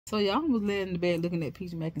So y'all was laying in the bed looking at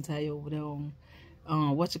Peach McIntyre over there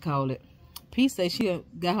on Peach say she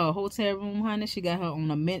got her a hotel room, honey. She got her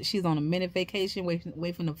on she's on a minute vacation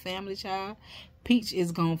away from the family, child. Peach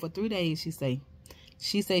is gone for 3 days, she say.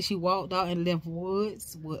 She say she walked out and left wood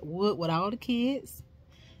with all the kids.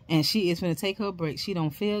 And she is going to take her break. She don't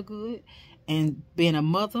feel good. And being a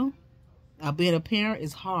mother, being a parent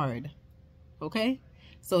is hard. Okay?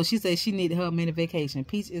 So she said she needed her mini vacation.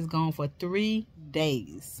 Peach is gone for 3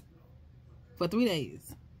 days. For 3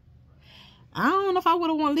 days. I don't know if I would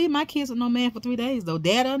have want to leave my kids with no man for 3 days, though.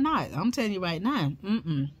 Dad or not. I'm telling you right now.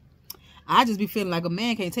 I just be feeling like a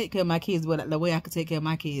man can't take care of my kids the way I could take care of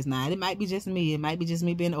my kids now. It might be just me. It might be just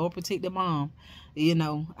me being an overprotective mom. You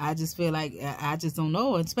know, I just feel like I just don't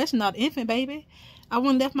know. Especially not an infant baby. I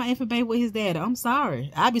wouldn't left my infant baby with his daddy. I'm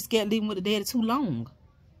sorry. I'd be scared leaving with the daddy too long.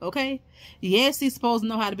 Okay? Yes, he's supposed to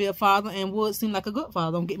know how to be a father and would seem like a good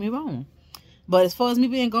father. Don't get me wrong. But as far as me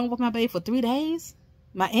being gone with my baby for 3 days,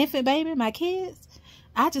 my infant baby, my kids,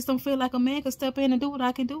 I just don't feel like a man could step in and do what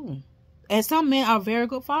I can do. And some men are very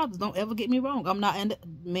good fathers. Don't ever get me wrong. I'm not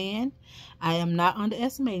I am not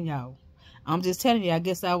underestimating y'all. I'm just telling you. I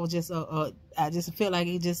guess I was just I just feel like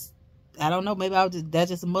it just, I don't know. Maybe that's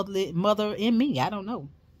just a mother in me. I don't know.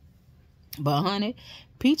 But honey,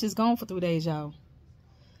 Peach is gone for 3 days, y'all.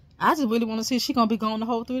 I just really want to see if she's gonna be gone the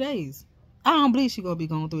whole 3 days. I don't believe she's gonna be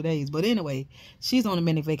gone 3 days. But anyway, she's on a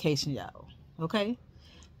mini vacation, y'all. Okay,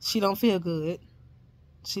 she don't feel good.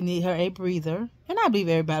 She need her a breather. And I believe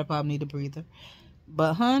everybody probably need a breather.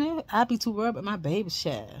 But, honey, I be too worried about my baby's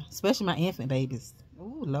child. Especially my infant babies.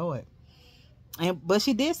 Oh, Lord. But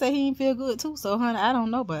she did say he didn't feel good, too. So, honey, I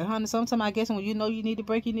don't know. But, honey, sometimes I guess when you know you need a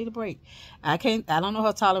break, you need a break. I don't know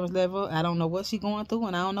her tolerance level. I don't know what she's going through.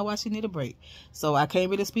 And I don't know why she need a break. So, I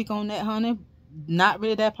can't really speak on that, honey. Not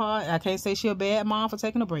really that part. I can't say she a bad mom for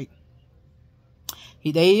taking a break.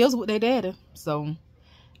 They is with their daddy. So,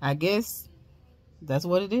 I guess that's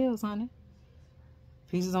what it is, honey.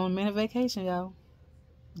 Peach is on a mini vacation, y'all.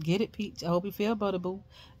 Get it, Peach. I hope you feel better, boo.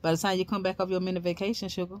 By the time you come back off your mini vacation,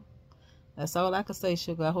 sugar. That's all I can say,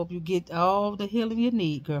 sugar. I hope you get all the healing you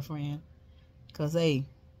need, girlfriend. Because, hey,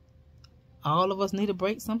 all of us need a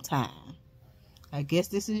break sometime. I guess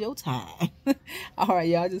this is your time. All right,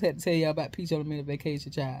 y'all. I just had to tell y'all about Peach on a mini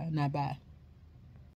vacation, child. Now, bye.